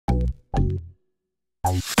Okay,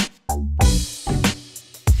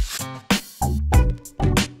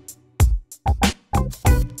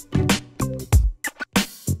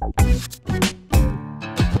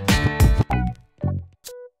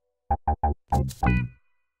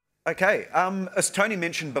 as Tony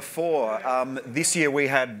mentioned before, this year we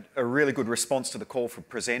had a really good response to the call for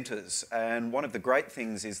presenters, and one of the great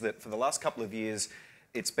things is that for the last couple of years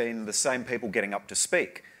it's been the same people getting up to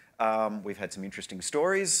speak. We've had some interesting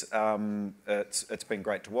stories, it's been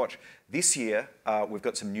great to watch. This year we've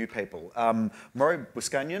got some new people. Maurie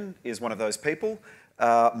Bascunan is one of those people.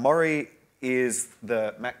 Maurie is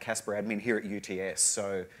the Mac Casper admin here at UTS,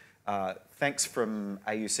 so thanks from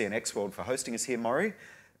AUC and Xworld for hosting us here, Maurie.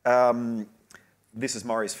 This is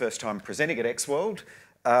Maurie's first time presenting at Xworld,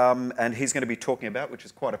 and he's going to be talking about, which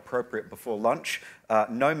is quite appropriate before lunch,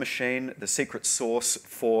 NoMachine, the secret sauce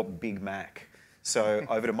for Big Mac. So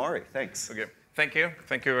over to Maurie, thanks. Okay, thank you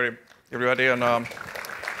everybody. And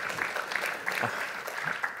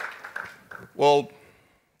well,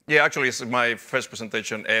 yeah, actually it's my first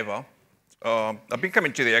presentation ever. I've been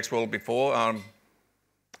coming to the Xworld before.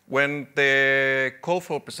 When the call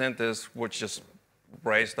for presenters was just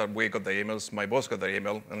raised, that we got the emails, my boss got the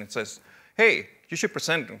email, and it says, hey, you should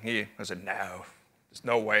present here. I said, no, there's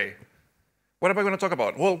no way. What am I going to talk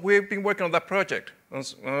about? Well, we've been working on that project. I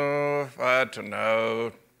said, I don't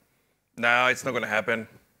know. No, it's not going to happen.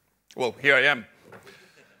 Well, here I am.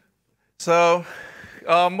 So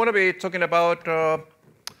I'm going to be talking about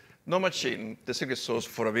NoMachine, the secret sauce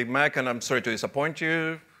for a Big Mac, and I'm sorry to disappoint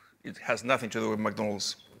you. It has nothing to do with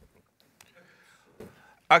McDonald's.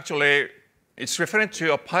 Actually, it's referring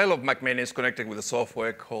to a pile of Mac minis connected with a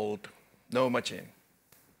software called NoMachine.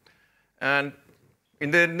 And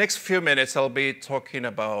in the next few minutes, I'll be talking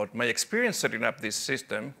about my experience setting up this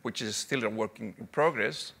system, which is still a work in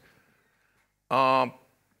progress, the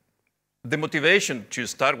motivation to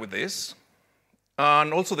start with this,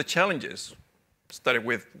 and also the challenges, starting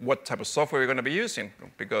with what type of software we're going to be using.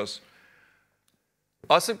 Because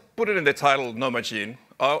as I put it in the title, NoMachine,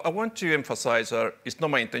 I want to emphasize that it's not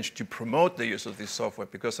my intention to promote the use of this software,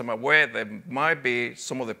 because I'm aware there might be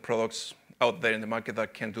some of the products out there in the market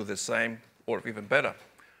that can do the same or even better.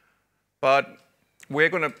 But we're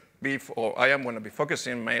going to be, or I am going to be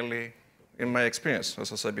focusing mainly in my experience,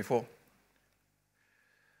 as I said before.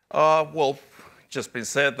 Well, just been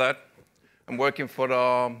said that I'm working for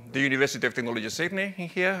the University of Technology Sydney in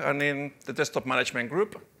here, and in the desktop management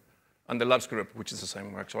group and the labs group, which is the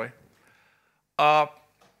same actually.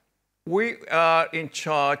 We are in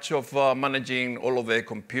charge of managing all of the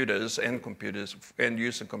computers, end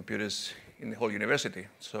user computers in the whole university.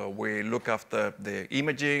 So we look after the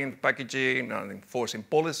imaging, packaging, and enforcing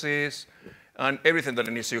policies, and everything that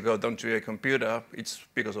needs to go down to a computer, it's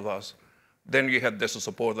because of us. Then you have desktop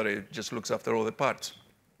support that it just looks after all the parts.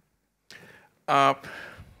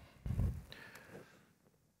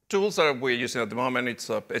 Tools that we're using at the moment, it's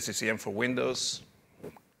SCCM for Windows,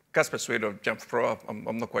 Casper Suite of Jump Pro.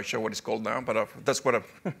 I'm not quite sure what it's called now, but that's what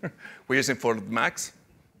we're using for Macs.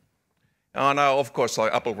 And of course,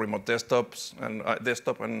 Apple remote desktops and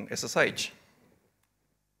desktop and SSH.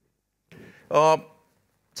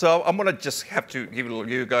 So I'm gonna just have to give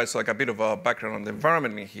you guys like a bit of a background on the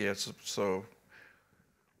environment in here, so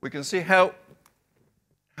we can see how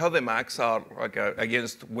the Macs are like,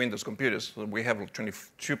 against Windows computers. So we have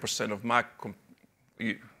 22% of Mac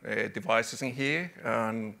devices in here,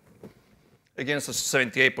 and against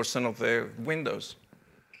 78% of the Windows.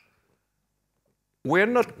 We're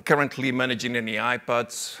not currently managing any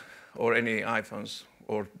iPads or any iPhones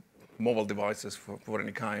or mobile devices for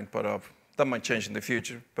any kind, but that might change in the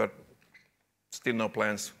future, but still no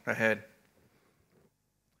plans ahead.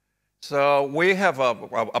 So we have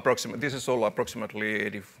this is all approximately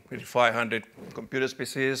 8,500 computer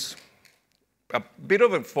species. A bit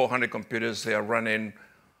over 400 computers, they are running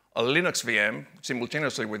a Linux VM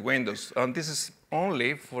simultaneously with Windows. And this is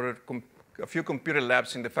only for a few computer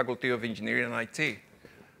labs in the Faculty of Engineering and IT.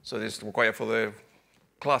 So this is required for the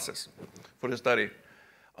classes, for the study.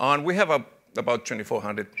 And we have about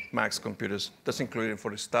 2,400 Macs computers. That's included for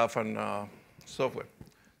the staff and software.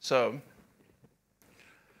 So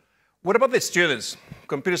what about the students?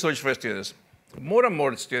 Computer storage for students. More and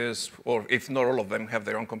more students, or if not all of them, have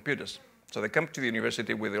their own computers. So they come to the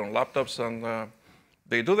university with their own laptops and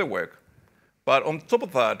they do their work. But on top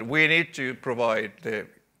of that, we need to provide the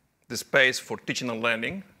space for teaching and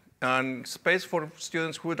learning, and space for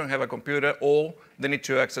students who don't have a computer, or they need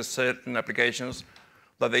to access certain applications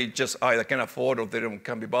that they just either can't afford or they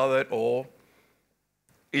can't be bothered, or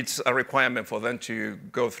it's a requirement for them to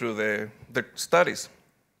go through the studies.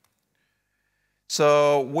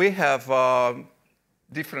 So we have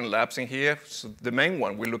different labs in here. So the main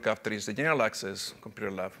one we look after is the general access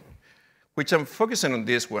computer lab, which I'm focusing on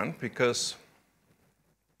this one because,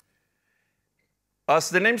 as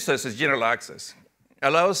the name says, it's general access.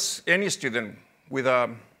 Allows any student with a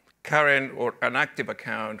current or an active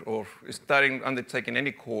account or undertaking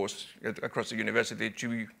any course across the university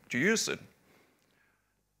to use it.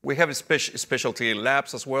 We have specialty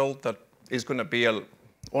labs as well that is going to be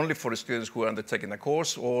only for the students who are undertaking the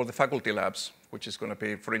course, or the faculty labs, which is going to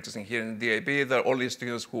be, for instance, here in DAB, that only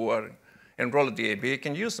students who are enrolled at DAB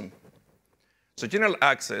can use them. So general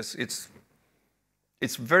access, it's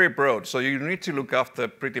very broad. So you need to look after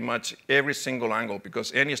pretty much every single angle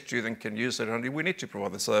because any student can use it, and we need to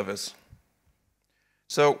provide the service.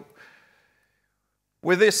 So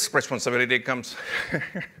with this responsibility comes,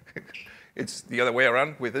 it's the other way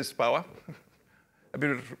around with this power. A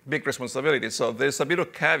big responsibility. So there's a bit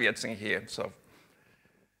of caveats in here. So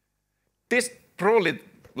this probably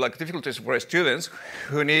like difficulties for students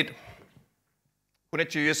who need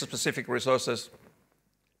to use specific resources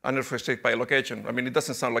unrestricted by location. I mean, it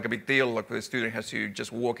doesn't sound like a big deal, like the student has to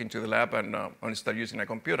just walk into the lab and start using a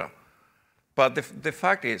computer. But the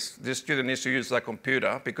fact is, the student needs to use that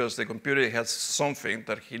computer because the computer has something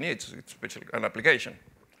that he needs, especially an application.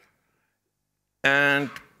 And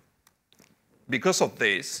because of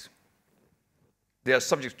this, they are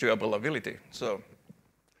subject to availability. So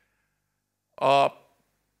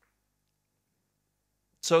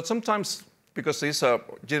sometimes, because these are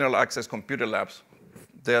general access computer labs,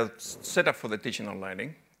 they're set up for the teaching and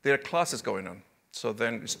learning. There are classes going on. So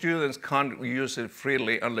then students can't use it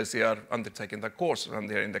freely unless they are undertaking the course and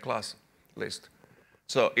they're in the class list.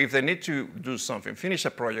 So if they need to do something, finish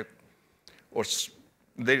a project, or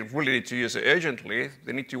they really need to use it urgently,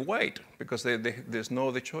 they need to wait because there's no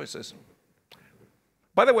other choices.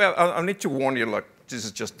 By the way, I need to warn you, like, this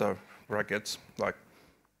is just brackets. Like,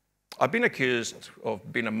 I've been accused of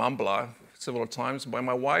being a mumbler several times by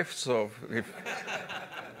my wife, so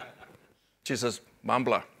she says,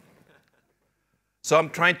 mumbler. So I'm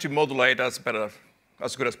trying to modulate as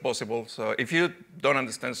good as possible. So if you don't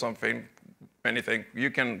understand anything,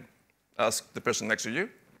 you can ask the person next to you.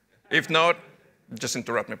 If not, just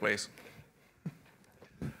interrupt me, please.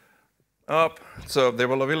 So the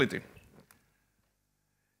availability.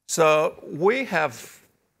 So we have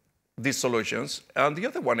these solutions, and the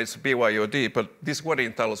other one is BYOD, but this is what it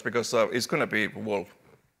entails because it's going to be, well,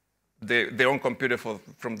 their own computer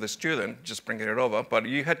from the student, just bringing it over, but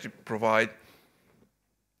you had to provide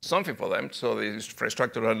something for them, so the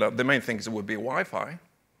infrastructure, and the main thing would be Wi-Fi,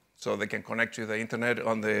 so they can connect to the internet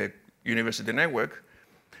on the university network.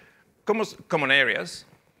 Common areas,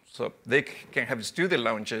 so they can have student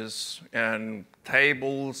lounges and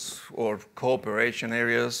tables or cooperation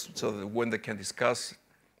areas so that when they can discuss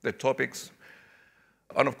the topics.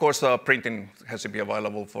 And of course, printing has to be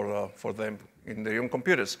available for them in their own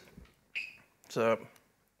computers. So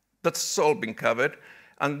that's all been covered.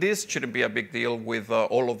 And this shouldn't be a big deal with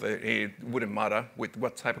all of it wouldn't matter with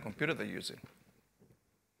what type of computer they're using.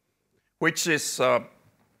 Which is,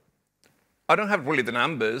 I don't have really the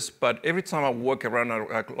numbers, but every time I walk around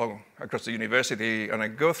across the university and I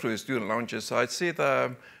go through the student lounges, I see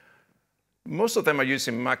that most of them are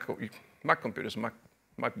using Mac computers,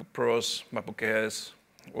 MacBook Pros, MacBook Airs.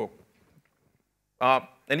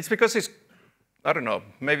 And it's because it's, I don't know,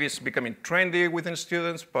 maybe it's becoming trendy within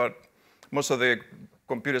students, but most of the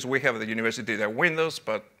computers we have at the university, they're Windows,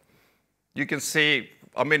 but you can see,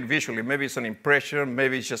 I mean, visually, maybe it's an impression,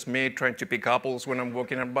 maybe it's just me trying to pick apples when I'm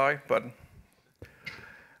walking by, but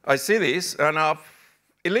I see this, and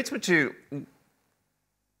it leads me to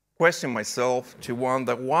question myself, to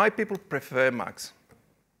wonder why people prefer Macs.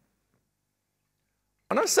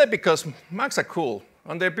 And I say because Macs are cool,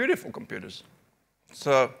 and they're beautiful computers.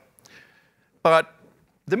 So, but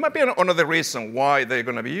there might be another reason why they're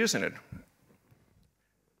going to be using it.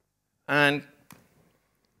 And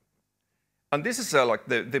this is like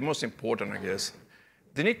the most important, I guess.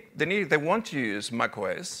 They want to use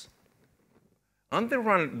macOS, and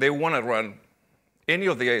they want to run any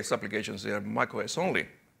of the AS applications that are macOS only.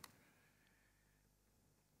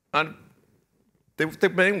 And the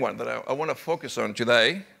main one that I want to focus on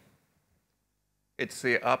today, it's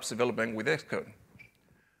the apps development with Xcode.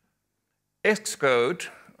 Xcode,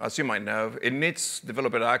 as you might know, it needs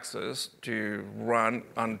developer access to run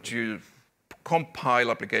and to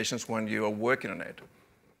compile applications when you are working on it.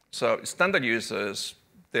 So standard users,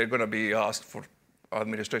 they're going to be asked for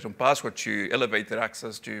administration password to elevate their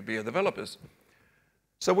access to be developers.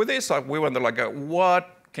 So with this, we wonder, like,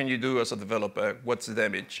 what can you do as a developer? What's the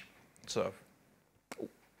damage? So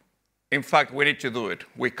in fact, we need to do it.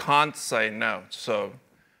 We can't say no. So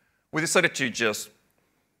we decided to just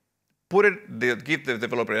give the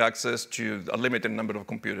developer access to a limited number of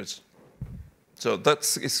computers. So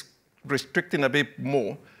is restricting a bit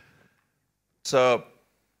more. So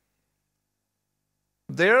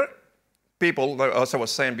there are people, as I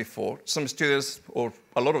was saying before, some students, or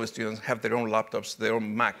a lot of the students, have their own laptops, their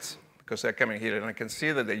own Macs, because they're coming here and I can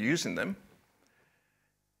see that they're using them.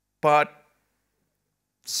 But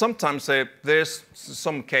sometimes there's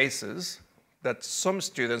some cases that some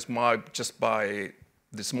students might just buy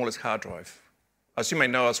the smallest hard drive. As you may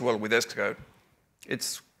know as well with Xcode,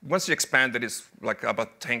 once you expand it, it's like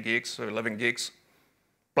about 10 gigs or 11 gigs,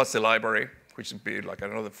 plus the library, which would be like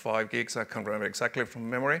another 5 gigs. I can't remember exactly from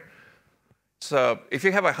memory. So if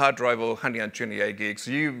you have a hard drive of 128 gigs,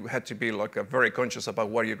 you have to be like very conscious about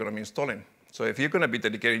what you're going to be installing. So if you're going to be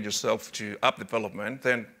dedicating yourself to app development,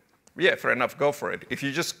 then yeah, fair enough, go for it. If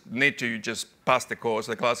you just need to just pass the course,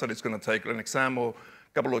 the class that it's going to take an exam or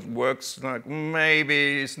a couple of works, like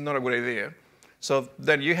maybe it's not a good idea. So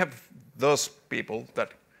then you have those people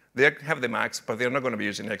that they have the Macs, but they're not going to be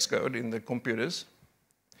using Xcode in the computers.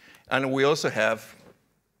 And we also have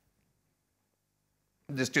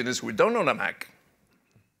the students who don't own a Mac.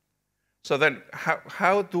 So then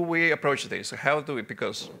how do we approach this?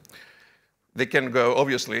 Because they can go,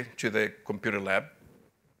 obviously, to the computer lab,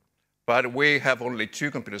 but we have only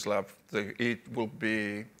 2 computers lab. It will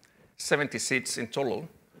be 70 seats in total.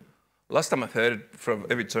 Last time I heard from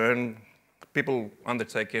every turn, people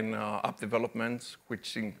undertaking app development,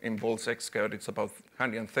 which involves Xcode, it's about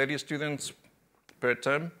 130 students per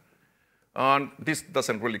term. And this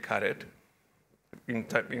doesn't really cut it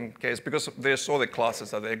in case, because there's all the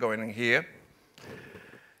classes that they're going in here.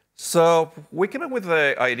 So we came up with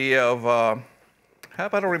the idea of how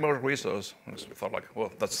about a remote resource? And we thought like,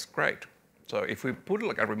 well, that's great. So if we put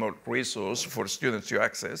like a remote resource for students to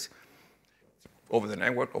access over the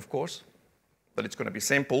network, of course, that it's going to be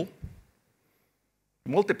simple,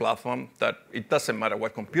 multi-platform, that it doesn't matter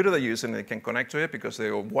what computer they're using, they can connect to it because the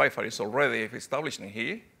Wi-Fi is already established in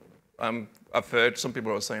here. I've heard some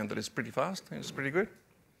people are saying that it's pretty fast, it's pretty good.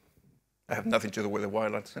 I have nothing to do with the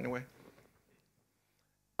wireless anyway.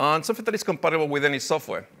 And something that is compatible with any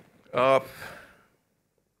software.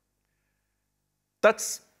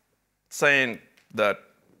 That's saying that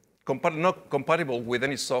not compatible with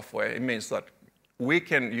any software. It means that we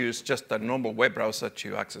can use just a normal web browser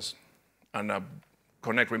to access and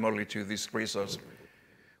connect remotely to this resource,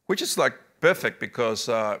 which is like perfect because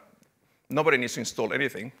nobody needs to install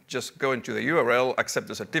anything. Just go into the URL, accept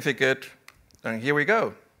the certificate, and here we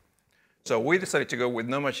go. So we decided to go with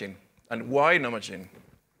NoMachine. And why NoMachine?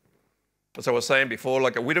 As I was saying before,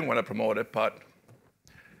 like we don't want to promote it, but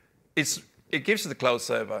it gives the cloud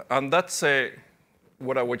server, and that's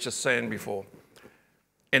what I was just saying before.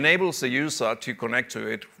 Enables the user to connect to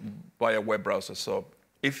it via web browser. So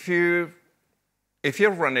if you're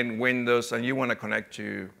running Windows and you want to connect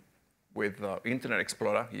with Internet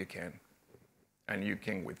Explorer, you can. And you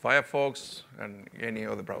can with Firefox and any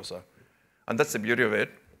other browser. And that's the beauty of it.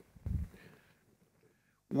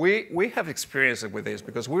 We have experience with this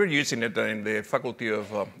because we're using it in the Faculty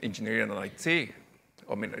of Engineering and IT.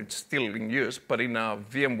 I mean, it's still in use, but in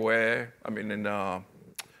VMware,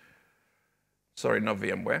 sorry, not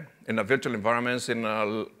VMware, in a virtual environments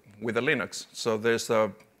with a Linux. So there's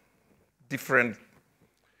different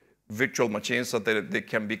virtual machines that they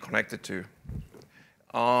can be connected to.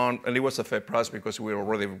 And it was a fair price because we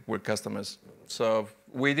already were customers. So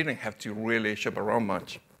we didn't have to really shop around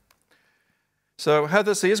much. So how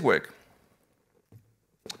does this work?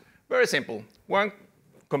 Very simple. One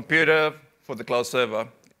computer for the cloud server.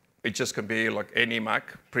 It just can be like any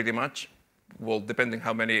Mac, pretty much. Well, depending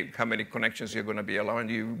how many connections you're going to be allowing,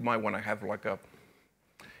 you might want to have like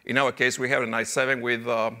in our case, we have an i7 with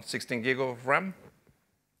 16 gig of RAM.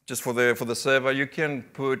 Just for the server, you can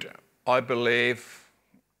put, I believe,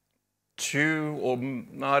 2, or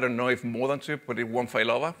I don't know if more than 2, but it won't fail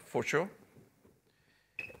over for sure.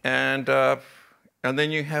 And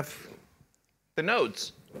then you have the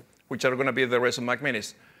nodes, which are going to be the rest of Mac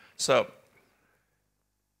Minis. So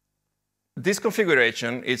this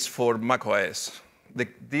configuration is for Mac OS.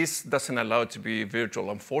 This doesn't allow it to be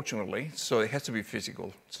virtual, unfortunately, so it has to be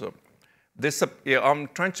physical. So this, I'm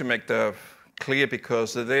trying to make that clear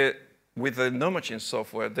because with the NoMachine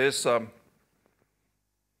software, there's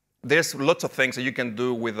lots of things that you can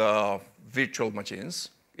do with virtual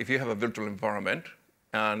machines if you have a virtual environment,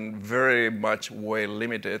 and very much way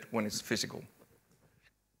limited when it's physical.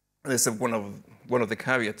 This is one of the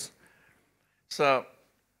caveats. So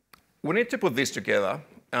we need to put this together,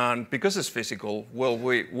 And because it's physical, well,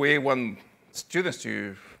 we want students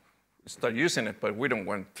to start using it, but we don't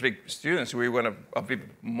want 3 students. We want a bit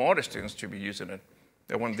more students to be using it.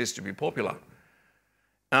 They want this to be popular.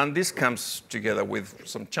 And this comes together with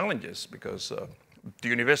some challenges because the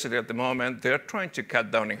university at the moment, they're trying to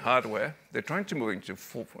cut down in hardware. They're trying to move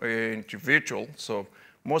into virtual. So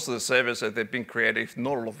most of the servers that they've been created,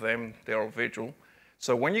 not all of them, they're all virtual.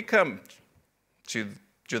 So when you come to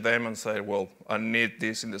them and say, well, I need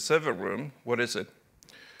this in the server room, what is it?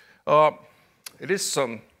 It is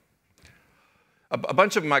a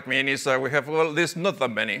bunch of Mac Minis that we have. Well, there's not that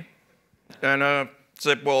many. And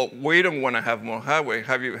said, well, we don't want to have more hardware.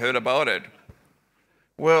 Have you heard about it?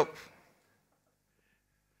 Well,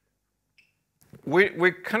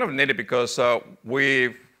 we kind of need it because I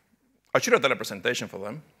should have done a presentation for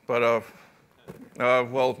them, but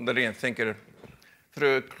well, they didn't think it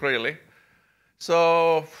through clearly.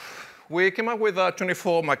 So we came up with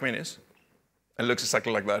 24 Mac Minis. It looks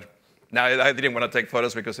exactly like that. Now, I didn't want to take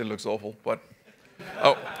photos because it looks awful, but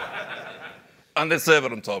oh, and the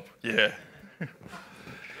server on top, yeah.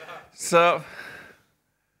 So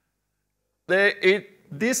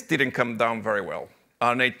this didn't come down very well.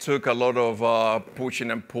 And it took a lot of pushing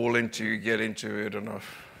and pulling to get into it. And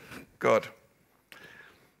God,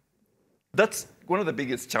 that's one of the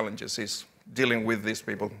biggest challenges is dealing with these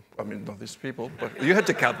people. I mean, not these people, but you had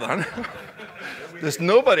to cut down. There's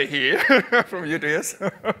nobody here from UTS,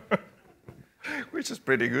 which is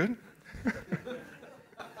pretty good.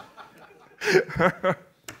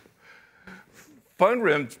 Find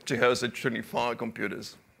room to house 25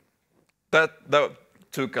 computers. That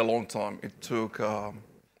took a long time. It took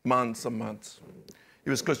months and months. It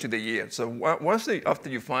was close to the year. So after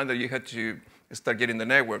you find that, you had to start getting the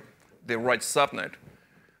network, the right subnet,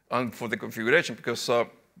 and for the configuration, because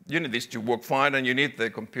you need this to work fine, and you need the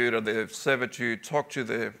computer, the server to talk to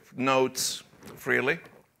the nodes freely.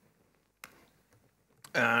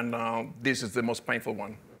 And this is the most painful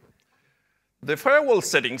one. The firewall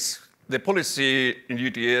settings, the policy in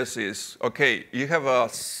UTS is, OK, you have a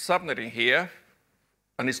subnet in here,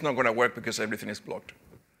 and it's not going to work because everything is blocked.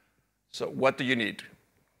 So what do you need?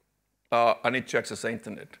 I need to access the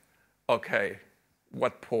internet. OK,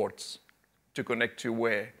 what ports? To connect to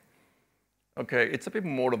where? OK, it's a bit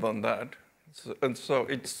more than that. So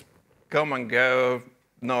it's come and go.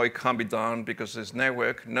 No, it can't be done because it's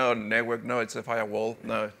network. No, it's a firewall.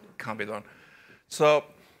 No, it can't be done. So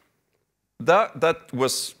that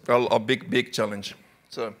was a big challenge.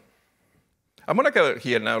 So I'm going to go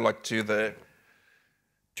here now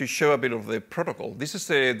to show a bit of the protocol. This is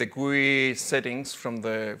the GUI settings from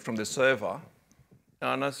the server.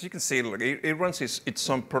 And as you can see, it runs its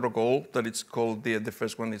own protocol that it's called, the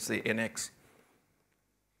first one is the NX.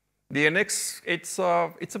 The NX, it's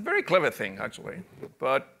a very clever thing, actually.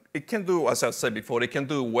 But it can do, as I said before, it can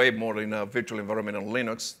do way more in a virtual environment on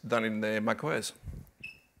Linux than in the macOS.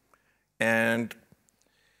 And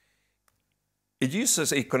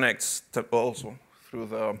it connects also through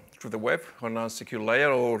the web on a secure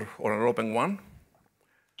layer or an open one.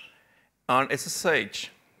 And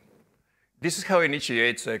SSH, this is how it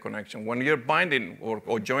initiates a connection. When you're binding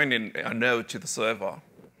or joining a node to the server,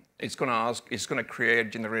 it's going to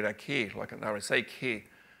generate a key, like an RSA key.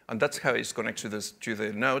 And that's how it's connected to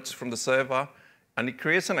the nodes from the server. And it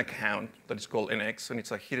creates an account that is called NX, and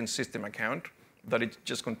it's a hidden system account that it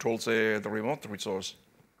just controls the remote resource.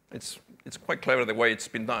 It's quite clever the way it's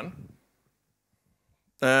been done.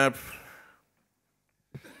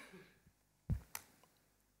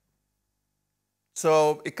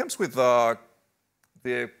 So it comes with the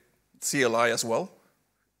CLI as well.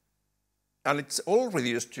 And it's all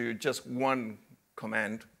reduced to just one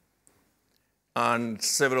command and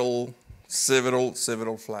several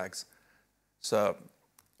flags. So,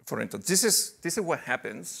 for instance, this is what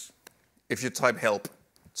happens if you type help.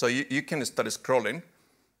 So you can start scrolling.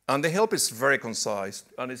 And the help is very concise.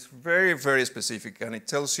 And it's very, very specific. And it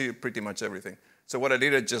tells you pretty much everything. So what I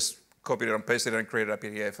did, I just copied it and pasted it and created a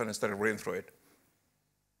PDF. And I started reading through it.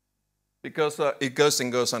 Because it goes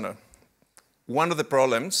and goes on. One of the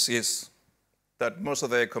problems is that most of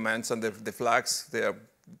the commands and the flags, they are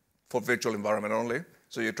for virtual environment only.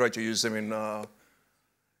 So you try to use them in a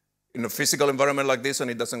physical environment like this, and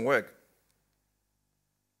it doesn't work.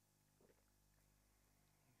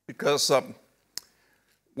 Because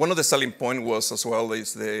one of the selling points was as well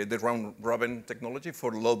is the round-robin technology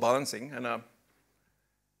for load balancing. And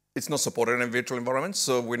it's not supported in virtual environments,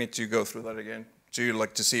 so we need to go through that again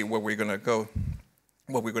to see where we're going to go,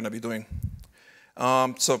 what we're going to be doing.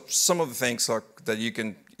 So some of the things that you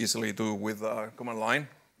can easily do with command line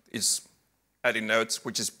is adding nodes,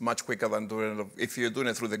 which is much quicker than doing it. If you're doing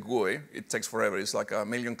it through the GUI, it takes forever. It's like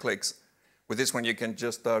 1,000,000 clicks. With this one, you can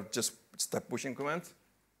just start pushing commands.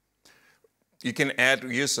 You can add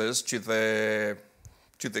users to the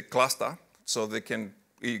cluster, so they can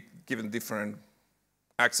be given different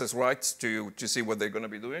access rights to see what they're going to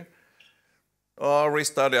be doing.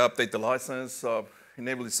 Restart, update the license,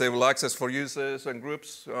 enable disable access for users and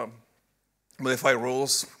groups, modify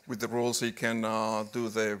rules. With the rules, you can do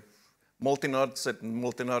the multi-node, set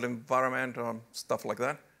multi-node environment, stuff like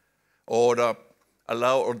that. Or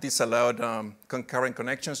allow or disallow concurrent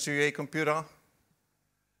connections to a computer,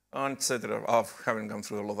 etc. I haven't gone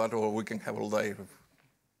through all of that, or we can have all day.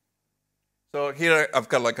 So here I've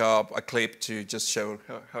got like a clip to just show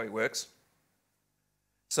how it works.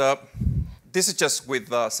 So this is just with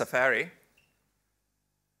Safari.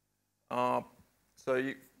 So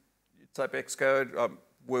you type Xcode.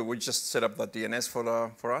 We just set up the DNS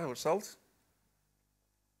for ourselves.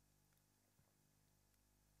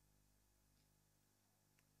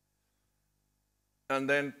 And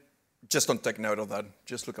then just don't take note of that.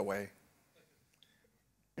 Just look away.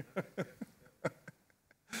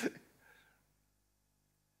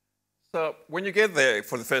 So when you get there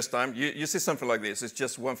for the first time, you see something like this. It's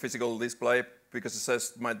just one physical display because it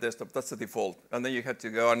says my desktop. That's the default. And then you have to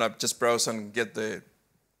go and just browse and get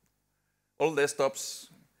all desktops.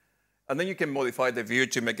 And then you can modify the view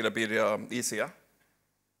to make it a bit easier.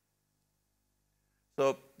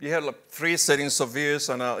 So you have like 3 settings of views,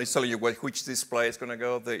 and it's telling you which display is going to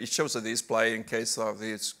go. It shows the display in case of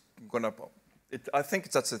it's going to. I think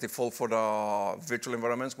that's the default for the virtual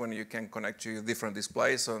environments when you can connect to different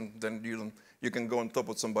displays, and then you can go on top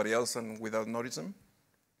of somebody else and without noticing.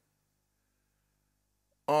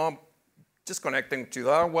 Just connecting to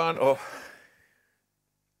that one, or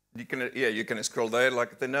you can scroll there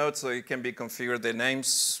like the nodes, so you can be configured. The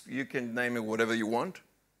names, you can name it whatever you want.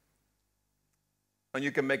 And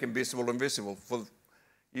you can make it visible and invisible.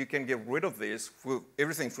 You can get rid of this,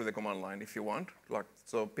 everything through the command line if you want.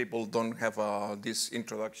 So people don't have this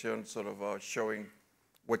introduction sort of showing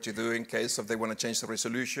what you do in case if they want to change the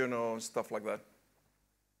resolution or stuff like that.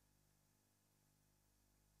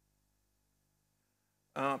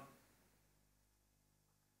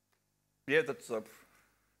 Yeah, that's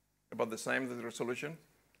about the same, the resolution.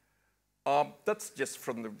 That's just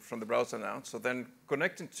from the browser now. So then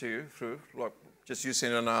connecting through just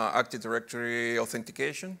using an Active Directory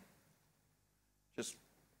authentication, just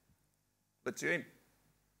lets you in.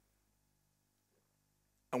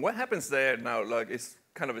 And what happens there now, it's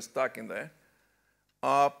kind of stuck in there.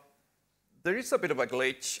 There is a bit of a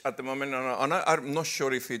glitch at the moment, and I'm not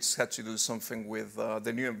sure if it's had to do something with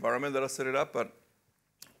the new environment that I set it up, but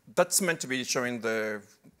that's meant to be showing the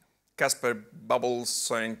Casper bubbles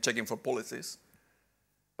saying checking for policies.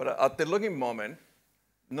 But at the login moment,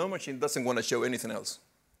 NoMachine doesn't want to show anything else.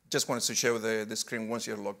 Just wants to show the screen once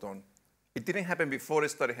you're logged on. It didn't happen before, it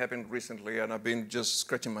started happening recently, and I've been just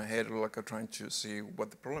scratching my head trying to see what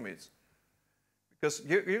the problem is. Because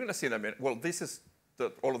you're going to see in a minute, well, this is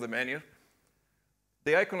all of the menu.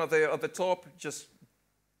 The icon at the top,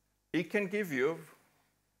 it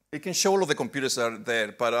can show all of the computers that are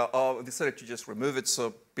there, but I decided to just remove it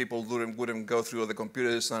so people wouldn't go through all the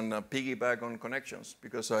computers and piggyback on connections,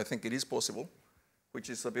 because I think it is possible, which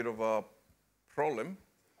is a bit of a problem.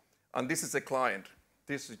 And this is the client.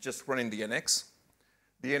 This is just running the NX.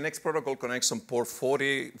 The NX protocol connects on port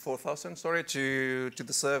 4000 to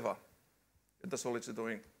the server. That's all it's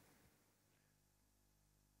doing.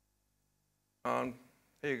 And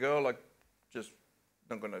here you go, just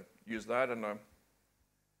not going to use that.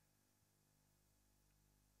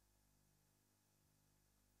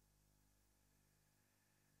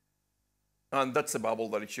 And that's the bubble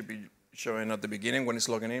that it should be showing at the beginning when it's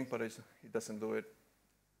logging in, but it doesn't do it.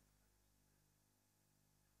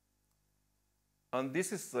 And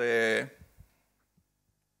this is the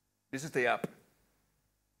app.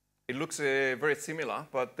 It looks very similar,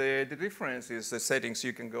 but the difference is the settings.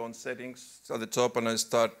 You can go on settings at the top and then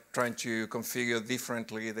start trying to configure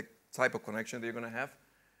differently the type of connection that you're going to have.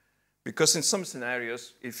 Because in some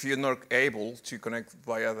scenarios, if you're not able to connect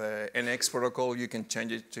via the NX protocol, you can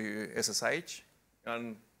change it to SSH,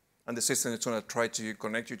 and the system is going to try to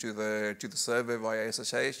connect you to the server via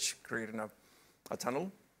SSH, creating a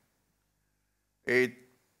tunnel. It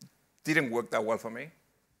didn't work that well for me.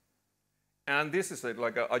 And this is it,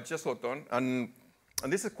 I just logged on, and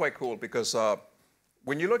this is quite cool because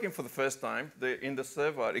when you log in for the first time, in the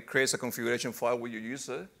server, it creates a configuration file with your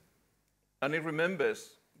user, and it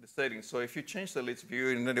remembers the settings. So if you change the list view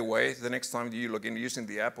in any way, the next time you log in using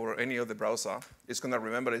the app or any other browser, it's going to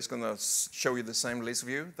remember, it's going to show you the same list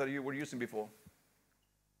view that you were using before.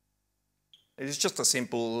 It's just a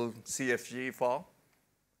simple CFG file.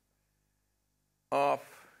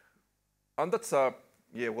 And that's,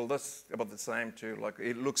 yeah, well, that's about the same too. Like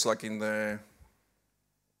it looks like in the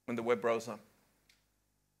web browser.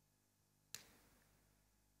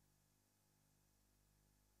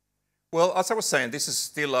 Well, as I was saying, this is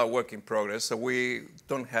still a work in progress, so we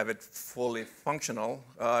don't have it fully functional.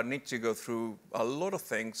 Need to go through a lot of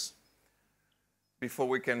things before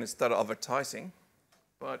we can start advertising.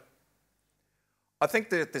 But I think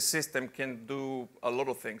that the system can do a lot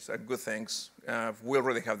of things, good things. We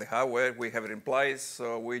already have the hardware, we have it in place,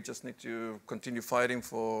 so we just need to continue fighting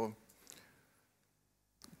for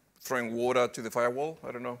throwing water to the firewall.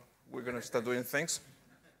 I don't know, we're going to start doing things.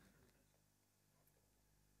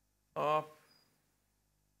 Well,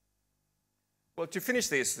 to finish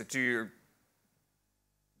this, to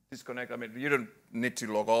disconnect, I mean, you don't need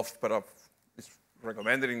to log off, but it's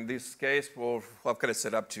recommended in this case, or I've got it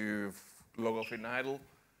set up to log off in idle,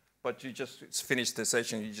 but you just finish the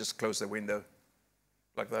session, you just close the window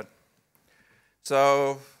like that.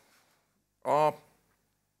 So, God,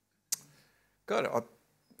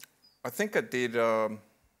 I think I did a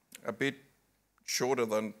bit shorter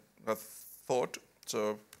than I thought,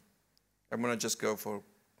 so I'm going to just go for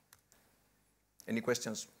any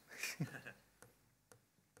questions.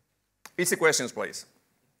 Easy questions, please.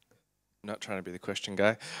 I'm not trying to be the question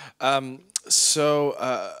guy.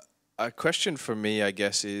 A question for me, I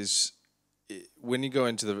guess, is when you go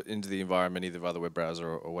into the environment, either other web browser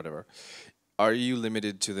or whatever, are you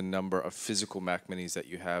limited to the number of physical Mac Minis that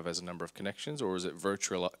you have as a number of connections, or is it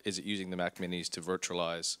virtual? Is it using the Mac Minis to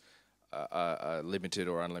virtualize a limited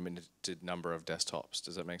or unlimited number of desktops?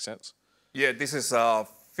 Does that make sense? Yeah, this is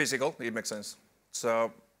physical. It makes sense.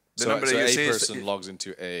 So the number so you a see person logs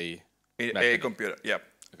into a Mac a Mini. computer. Yeah.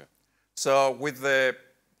 Okay. So with the,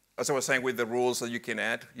 as I was saying, with the rules that you can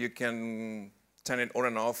add, you can turn it on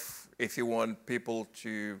and off if you want people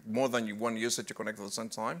to more than one user to connect at the same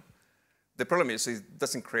time. The problem is it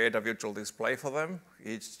doesn't create a virtual display for them.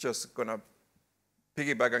 It's just gonna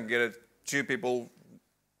piggyback and get two people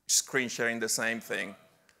screen sharing the same thing.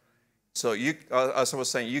 So you, as I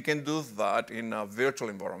was saying, you can do that in a virtual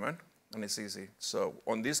environment, and it's easy. So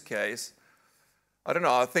on this case, I don't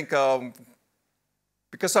know, I think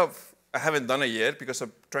because I haven't done it yet, because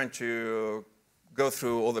I'm trying to go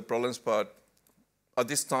through all the problems, but at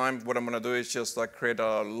this time, what I'm going to do is just like create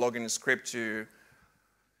a login script to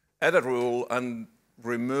add a rule and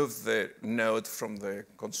remove the node from the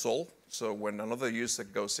console. So when another user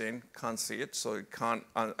goes in, can't see it, so it can't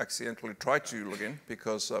accidentally try to log in,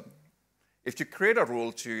 because if you create a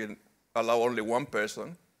rule to allow only one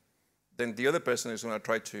person, then the other person is going to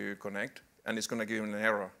try to connect, and it's going to give him an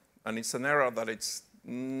error. And it's an error that it's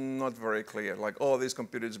not very clear, like, oh, this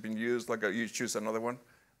computer has been used, like you choose another one.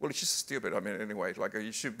 Well, it's just stupid, I mean, anyway, like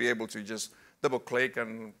you should be able to just double click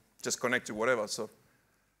and just connect to whatever. So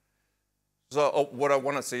what I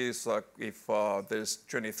want to see is like if there's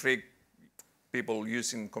 23 people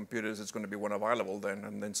using computers, it's going to be one available then,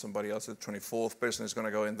 and then somebody else, the 24th person is going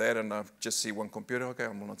to go in there and just see one computer, okay,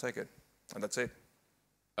 I'm going to take it, and that's it.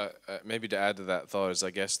 Maybe to add to that thought is, I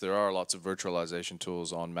guess there are lots of virtualization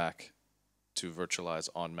tools on Mac to virtualize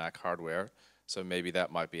on Mac hardware. So maybe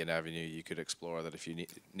that might be an avenue you could explore, that if you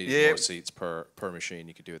needed more seats per machine,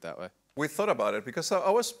 you could do it that way. We thought about it, because I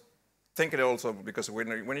was thinking also, because when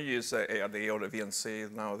you use ARD or the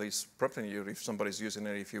VNC, now it's prompting you if somebody's using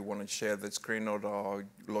it, if you want to share the screen or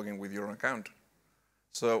log in with your own account.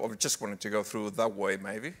 So I just wanted to go through that way,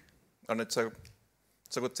 maybe. And it's a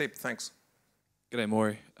good tip, thanks. G'day,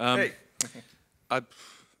 Maurie. Hey.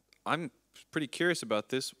 I'm pretty curious about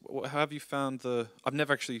this. How have you found the... I've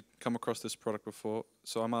never actually come across this product before,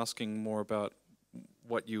 so I'm asking more about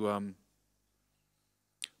what you've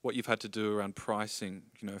had to do around pricing,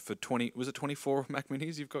 you know, for was it 24 Mac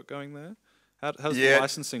Minis you've got going there? How does the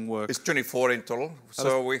licensing work? It's 24 in total.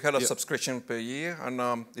 So we had a subscription per year,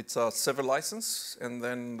 and it's a server license, and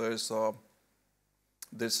then there's the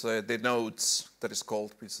nodes that is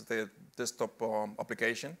called, which is the desktop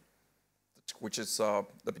application, which is a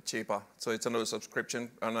bit cheaper. So it's another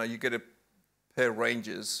subscription, and you get it per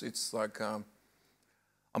ranges. It's like, I'm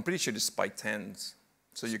pretty sure it's by tens.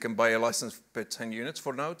 So you can buy a license per 10 units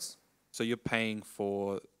for nodes. So you're paying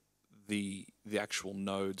for the actual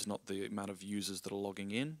nodes, not the amount of users that are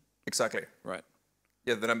logging in? Exactly. Right.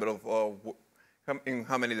 Yeah, the number of,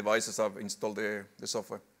 how many devices have installed the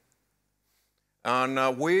software.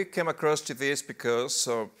 And we came across to this because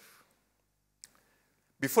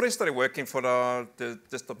before I started working for the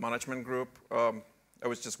desktop management group, I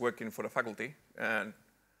was just working for the faculty.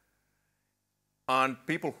 And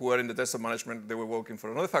people who were in the desktop management, they were working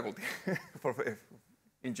for another faculty, for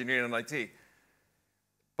engineering and IT.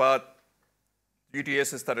 But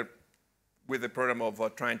UTS started with the program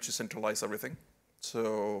of trying to centralize everything.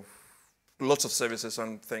 So lots of services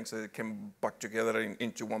and things that came back together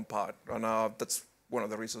into one part. And that's one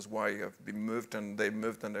of the reasons why I've been moved, and they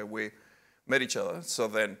moved, and we met each other. So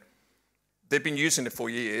then they've been using it for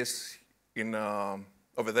years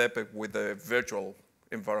over there, but with the virtual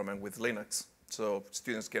environment with Linux. So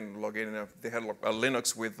students can log in. They had a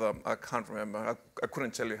Linux with, I can't remember, I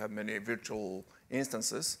couldn't tell you how many virtual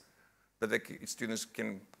instances that students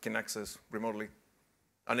can access remotely.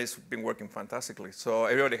 And it's been working fantastically. So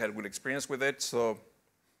everybody had good experience with it. So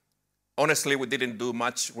honestly, we didn't do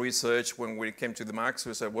much research when we came to the Macs.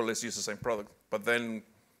 We said, well, let's use the same product. But then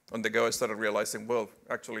on the go, I started realizing, well,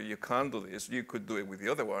 actually, you can't do this. You could do it with the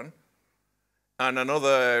other one. And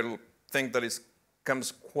another thing that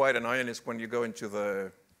comes quite annoying is when you go into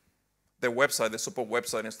the website, the support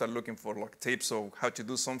website, and start looking for tips of how to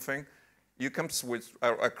do something. You come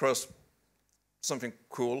across something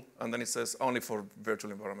cool, and then it says only for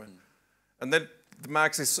virtual environment. And then the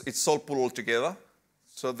Macs, it's all pulled all together.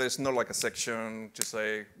 So there's not a section to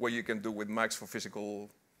say what you can do with Macs for physical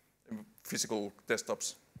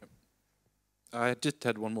desktops. I just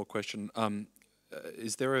had one more question.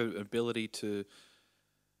 Is there an ability to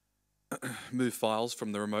move files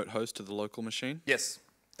from the remote host to the local machine? Yes,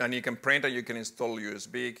 and you can print and you can install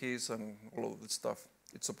USB keys and all of that stuff.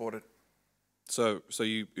 It's supported. So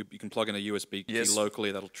you can plug in a USB key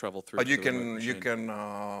locally that'll travel through. You can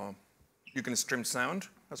stream sound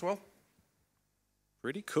as well.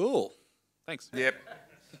 Pretty cool. Thanks. Yep.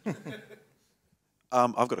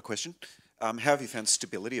 I've got a question. How have you found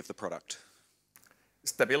stability of the product?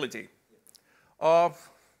 Stability. God.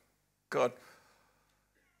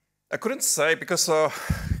 I couldn't say because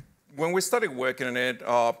when we started working on it,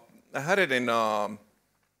 I had it in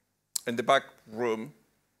the back room,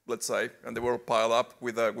 let's say, and they were piled up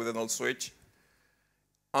with an old switch.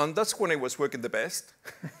 And that's when it was working the best.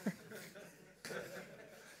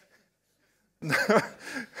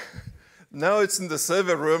 Now it's in the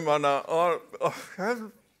server room, and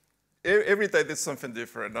every day there's something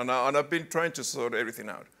different, and I've been trying to sort everything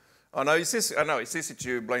out. I know it's easy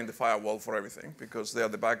to blame the firewall for everything because they are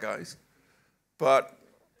the bad guys, but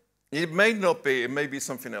it may not be. It may be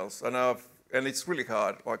something else, and it's really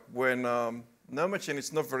hard. Like when NoMachine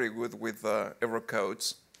is not very good with error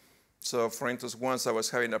codes. So, for instance, once I was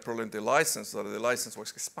having a problem with the license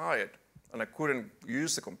was expired, and I couldn't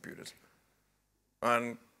use the computers.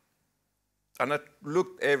 And I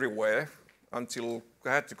looked everywhere until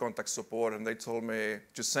I had to contact support, and they told me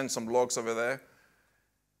to send some logs over there.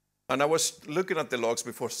 And I was looking at the logs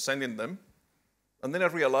before sending them, and then I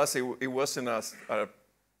realized it wasn't a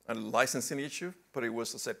licensing issue, but it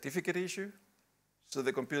was a certificate issue. So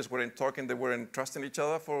the computers weren't talking, they weren't trusting each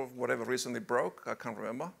other for whatever reason they broke, I can't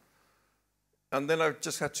remember. And then I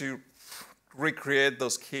just had to recreate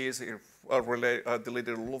those keys. I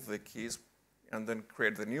deleted all of the keys and then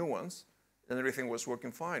create the new ones, and everything was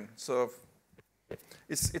working fine. So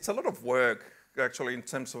it's a lot of work, actually, in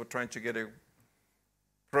terms of trying to get it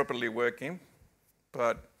properly working.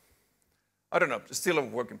 But I don't know, it's still a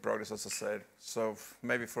work in progress, as I said. So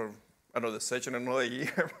maybe for another session, another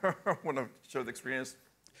year, I want to show the experience.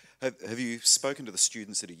 Have you spoken to the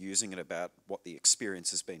students that are using it about what the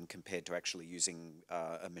experience has been compared to actually using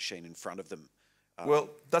a machine in front of them? Well,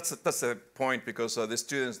 that's a point, because the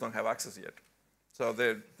students don't have access yet. So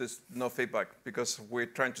there's no feedback, because we're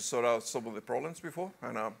trying to sort out some of the problems before.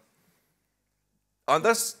 And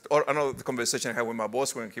that's another conversation I had with my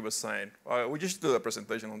boss when he was saying, we just do a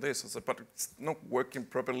presentation on this. I said, but it's not working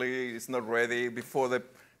properly, it's not ready. Before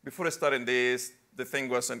starting this, the thing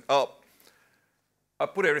wasn't, I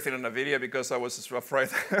put everything on a video because I was afraid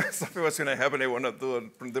something was going to happen. I want to do a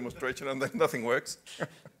demonstration, and then nothing works.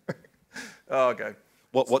 Okay.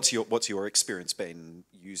 What's your experience been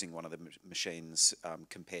using one of the machines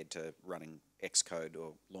compared to running Xcode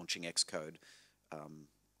or launching Xcode on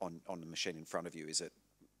the machine in front of you? Is it?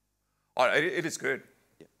 It is good.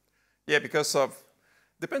 Yeah, because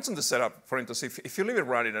depends on the setup. For instance, if you leave it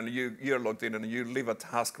running and you're logged in and you leave a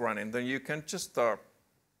task running, then you can just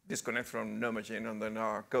disconnect from NoMachine and then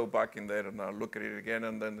go back in there and look at it again,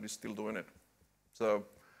 and then it's still doing it. So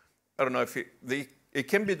I don't know if it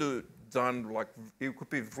can be done, like, it could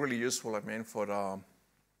be really useful, I mean, for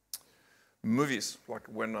movies, like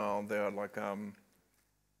when they're like,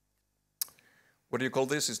 what do you call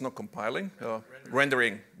this? It's not compiling,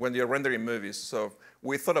 rendering. When you're rendering movies. So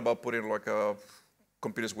we thought about putting like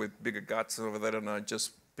computers with bigger guts over there, and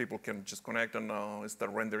just people can just connect and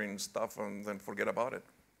start rendering stuff, and then forget about it,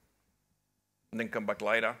 and then come back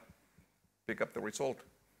later, pick up the result.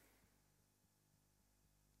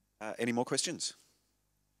 Any more questions?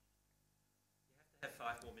 You have to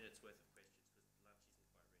have 5 more minutes worth of questions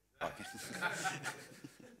because lunch isn't quite ready.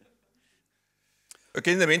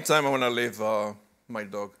 Okay, in the meantime, I want to leave my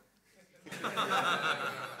dog.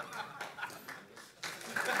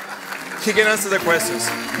 He can answer the questions.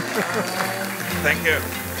 Thank you.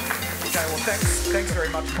 Okay, well, thanks very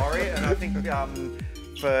much, Maurie. And I think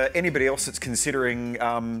for anybody else that's considering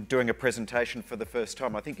doing a presentation for the first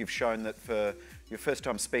time, I think you've shown that for your first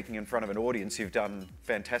time speaking in front of an audience, you've done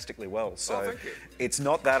fantastically well. So thank you. It's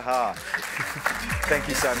not that hard. Thank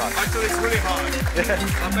you so much. Actually, it's really hard.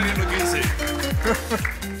 I bet it look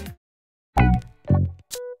easy.